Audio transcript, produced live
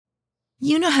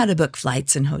You know how to book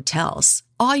flights and hotels.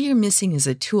 All you're missing is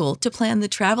a tool to plan the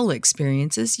travel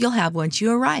experiences you'll have once you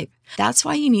arrive. That's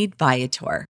why you need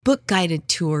Viator. Book guided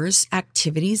tours,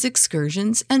 activities,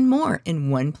 excursions, and more in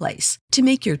one place to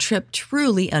make your trip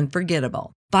truly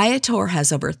unforgettable. Viator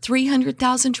has over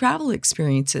 300,000 travel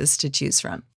experiences to choose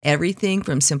from. Everything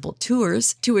from simple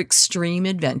tours to extreme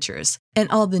adventures and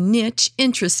all the niche,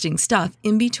 interesting stuff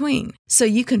in between. So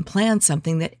you can plan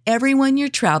something that everyone you're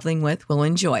traveling with will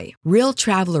enjoy. Real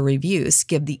traveler reviews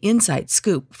give the inside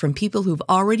scoop from people who've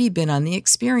already been on the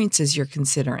experiences you're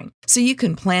considering. So you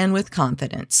can plan with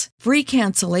confidence. Free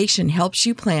cancellation helps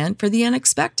you plan for the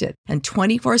unexpected. And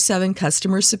 24/7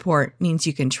 customer support means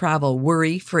you can travel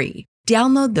worry-free.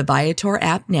 Download the Viator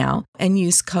app now and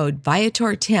use code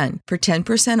Viator10 for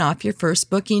 10% off your first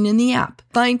booking in the app.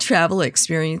 Find travel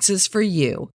experiences for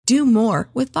you. Do more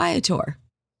with Viator.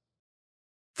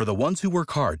 For the ones who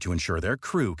work hard to ensure their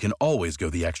crew can always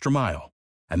go the extra mile,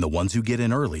 and the ones who get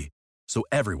in early so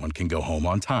everyone can go home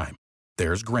on time,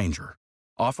 there's Grainger,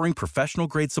 offering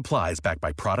professional-grade supplies backed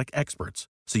by product experts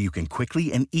so you can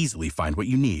quickly and easily find what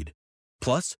you need.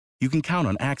 Plus, you can count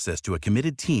on access to a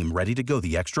committed team ready to go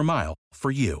the extra mile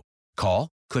for you. Call,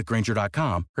 click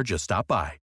Grainger.com, or just stop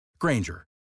by. Grainger,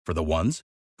 for the ones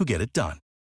who get it done.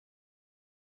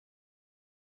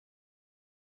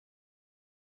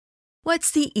 What's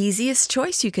the easiest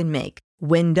choice you can make?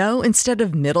 Window instead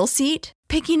of middle seat?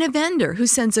 Picking a vendor who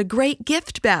sends a great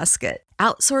gift basket?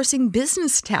 Outsourcing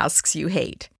business tasks you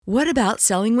hate? What about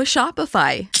selling with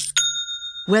Shopify?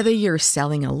 Whether you're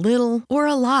selling a little or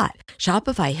a lot,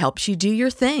 Shopify helps you do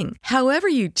your thing, however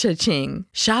you cha-ching.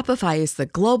 Shopify is the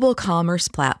global commerce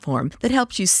platform that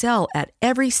helps you sell at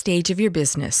every stage of your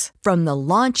business. From the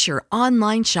launch your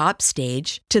online shop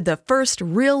stage to the first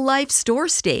real-life store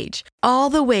stage, all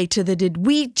the way to the did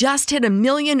we just hit 1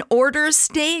 million orders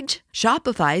stage.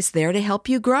 Shopify's there to help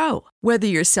you grow. Whether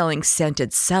you're selling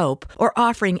scented soap or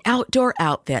offering outdoor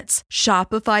outfits,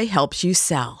 Shopify helps you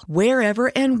sell.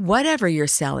 Wherever and whatever you're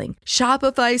selling,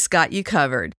 Shopify's got you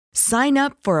covered. Sign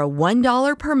up for a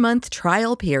 $1 per month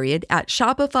trial period at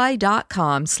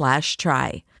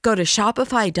shopify.com/try. Go to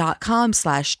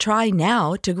shopify.com/try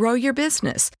now to grow your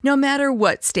business, no matter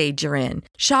what stage you're in.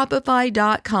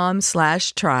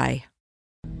 Shopify.com/try.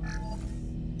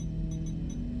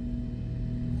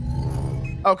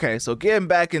 Okay, so getting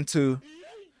back into,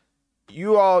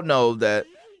 you all know that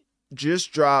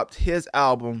just dropped his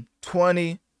album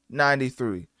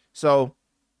 2093. So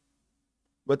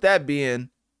with that being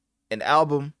an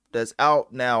album that's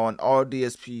out now on all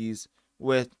DSPs,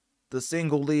 with the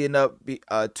single leading up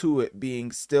to it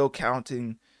being Still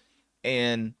Counting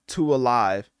and Two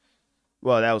Alive.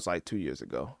 Well, that was like 2 years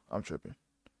ago. I'm tripping.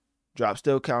 Dropped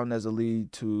Still Counting as a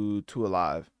lead to Two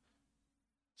Alive.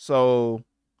 So,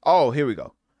 oh, here we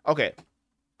go. Okay.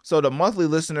 So the monthly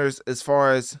listeners, as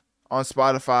far as on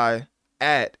Spotify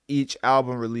at each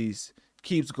album release,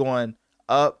 keeps going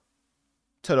up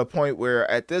to the point where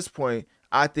at this point,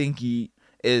 I think he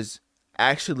is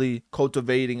actually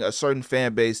cultivating a certain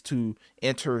fan base to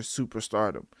enter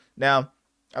superstardom. Now,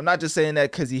 I'm not just saying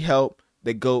that because he helped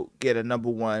the GOAT get a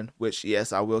 #1, which,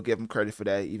 yes, I will give him credit for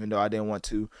that, even though I didn't want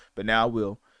to, but now I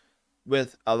will.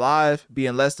 With Alive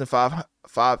being less than five.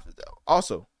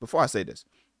 Also, before I say this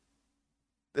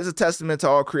is a testament to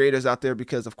all creators out there,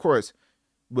 because, of course,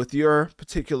 with your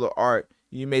particular art,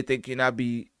 you may think you're not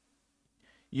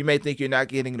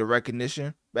getting the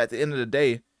recognition, but at the end of the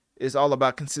day, it's all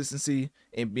about consistency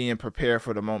and being prepared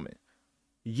for the moment.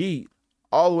 Yeat,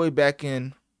 all the way back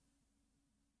in,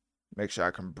 make sure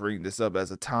I can bring this up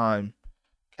as a time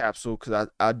capsule, because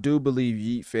I do believe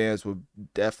Yeat fans would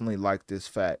definitely like this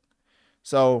fact.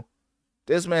 So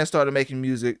this man started making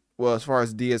music, well, as far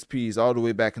as DSPs, all the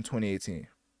way back in 2018.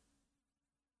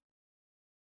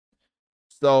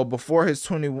 So before his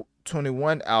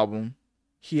 2021 album,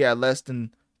 he had less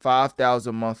than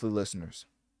 5,000 monthly listeners.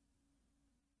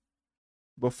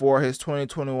 Before his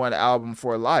 2021 album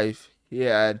For Life, he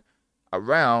had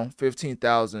around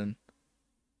 15,000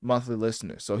 monthly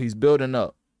listeners. So he's building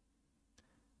up.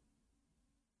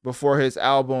 Before his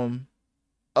album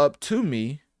Up To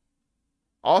Me,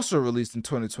 also released in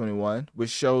 2021,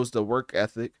 which shows the work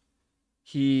ethic,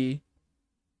 he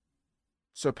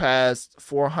surpassed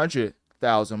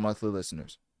 400,000 monthly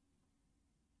listeners.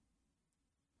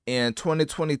 In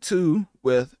 2022,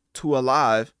 with Two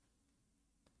Alive,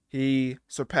 he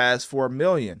surpassed 4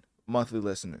 million monthly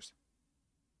listeners.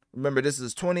 Remember, this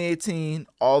is 2018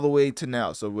 all the way to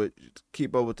now, so we'll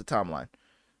keep up with the timeline.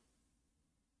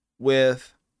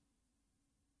 With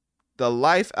the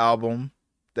Life album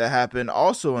that happened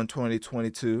also in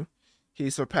 2022, he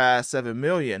surpassed 7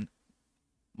 million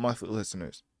monthly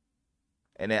listeners.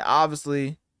 And then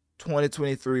obviously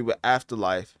 2023 with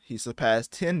Afterlife, he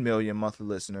surpassed 10 million monthly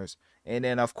listeners. And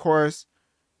then of course,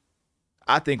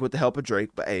 I think with the help of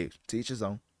Drake, but hey, to each his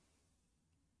own.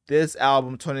 This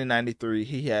album, 2093,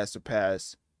 he has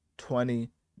surpassed 20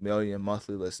 million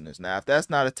monthly listeners. Now, if that's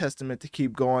not a testament to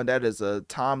keep going, that is a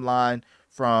timeline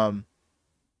from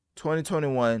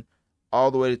 2021 all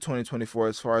the way to 2024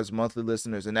 as far as monthly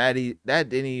listeners, and that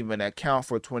didn't even account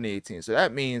for 2018. So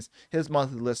that means his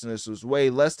monthly listeners was way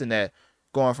less than that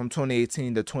going from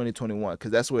 2018 to 2021,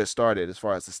 because that's where it started as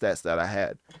far as the stats that I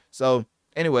had. So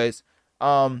anyways,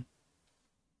 I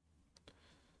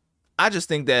just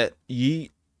think that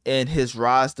Yeat and his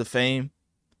rise to fame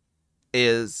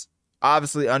is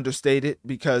obviously understated,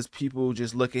 because people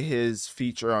just look at his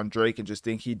feature on Drake and just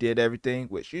think he did everything,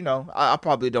 which, you know, I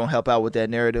probably don't help out with that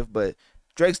narrative, but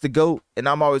Drake's the GOAT, and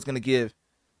I'm always going to give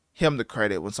him the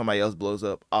credit when somebody else blows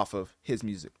up off of his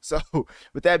music. So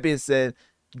with that being said,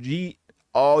 Yeat,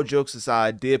 all jokes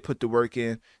aside, did put the work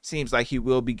in. Seems like he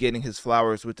will be getting his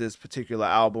flowers with this particular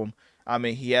album. I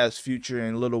mean, he has Future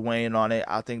and Lil Wayne on it.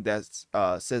 I think that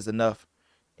says enough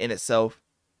in itself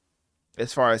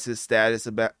as far as his status,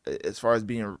 about as far as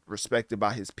being respected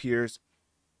by his peers.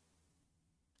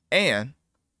 And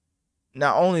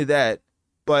not only that,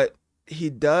 but he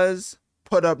does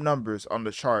put up numbers on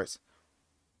the charts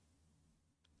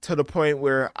to the point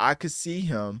where I could see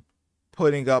him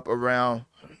putting up around...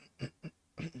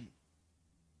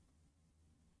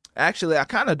 Actually, I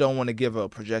kind of don't want to give a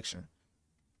projection,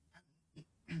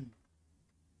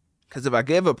 because if I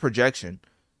give a projection,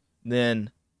 then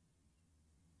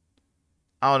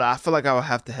I don't know. I feel like I would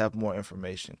have to have more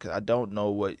information, because I don't know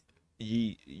what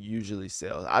Yeat usually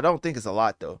sells. I don't think it's a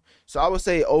lot though. So I would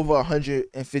say over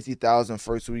 150,000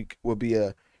 first week would be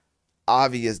a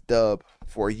obvious dub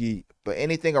for Yeat. But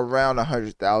anything around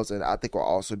 100,000, I think will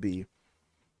also be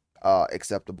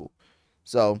acceptable.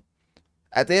 So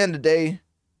at the end of the day,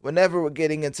 whenever we're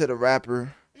getting into the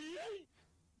rapper,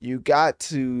 you got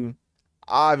to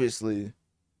obviously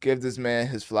give this man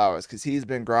his flowers, because he's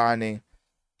been grinding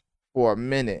for a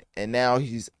minute, and now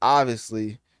he's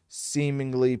obviously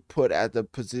seemingly put at the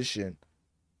position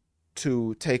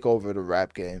to take over the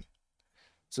rap game.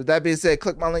 So that being said,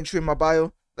 click my link tree in my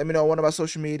bio. Let me know on one of my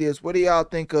social medias. What do y'all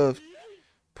think of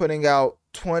putting out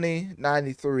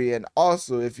 2093? And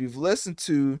also, if you've listened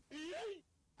to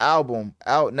album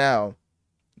out now,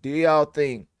 do y'all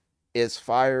think it's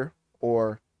fire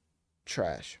or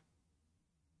trash?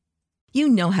 You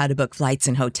know how to book flights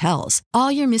and hotels.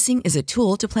 All you're missing is a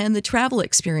tool to plan the travel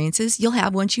experiences you'll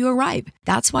have once you arrive.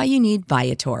 That's why you need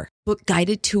Viator. Book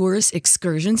guided tours,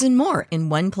 excursions, and more in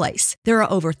one place. There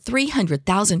are over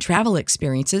 300,000 travel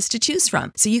experiences to choose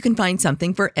from, so you can find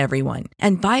something for everyone.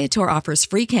 And Viator offers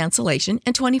free cancellation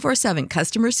and 24/7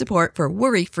 customer support for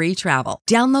worry-free travel.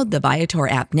 Download the Viator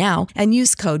app now and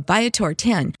use code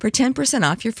Viator10 for 10%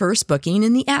 off your first booking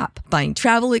in the app. Find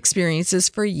travel experiences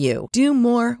for you. Do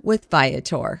more with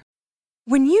Viator.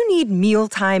 When you need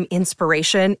mealtime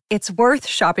inspiration, it's worth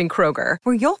shopping Kroger,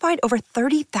 where you'll find over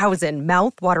 30,000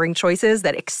 mouth-watering choices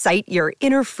that excite your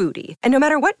inner foodie. And no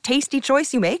matter what tasty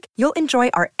choice you make, you'll enjoy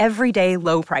our everyday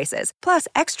low prices, plus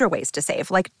extra ways to save,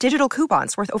 like digital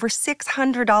coupons worth over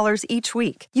 $600 each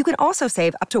week. You can also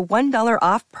save up to $1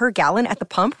 off per gallon at the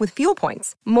pump with fuel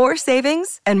points. More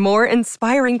savings and more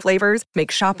inspiring flavors make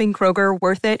shopping Kroger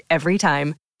worth it every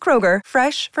time. Kroger,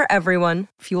 fresh for everyone.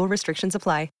 Fuel restrictions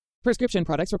apply. Prescription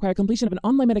products require completion of an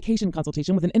online medication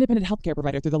consultation with an independent healthcare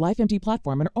provider through the LifeMD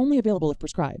platform and are only available if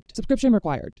prescribed. Subscription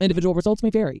required. Individual results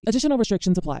may vary. Additional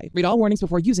restrictions apply. Read all warnings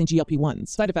before using GLP-1s.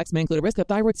 Side effects may include a risk of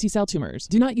thyroid C-cell tumors.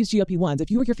 Do not use GLP-1s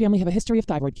if you or your family have a history of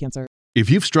thyroid cancer.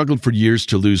 If you've struggled for years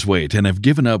to lose weight and have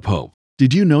given up hope,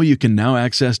 did you know you can now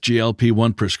access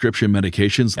GLP-1 prescription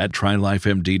medications at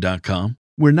TryLifeMD.com?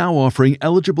 We're now offering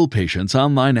eligible patients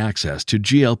online access to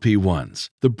GLP-1s,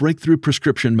 the breakthrough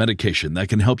prescription medication that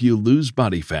can help you lose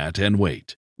body fat and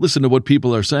weight. Listen to what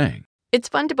people are saying. It's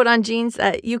fun to put on jeans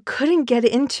that you couldn't get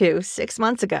into 6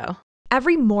 months ago.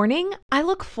 Every morning, I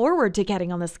look forward to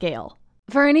getting on the scale.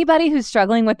 For anybody who's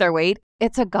struggling with their weight,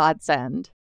 it's a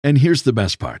godsend. And here's the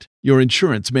best part. Your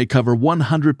insurance may cover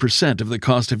 100% of the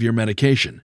cost of your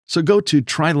medication. So go to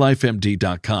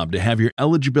TryLifeMD.com to have your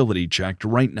eligibility checked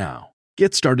right now.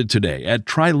 Get started today at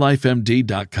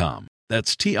TryLifeMD.com.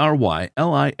 That's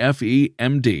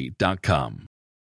TryLifeMD.com.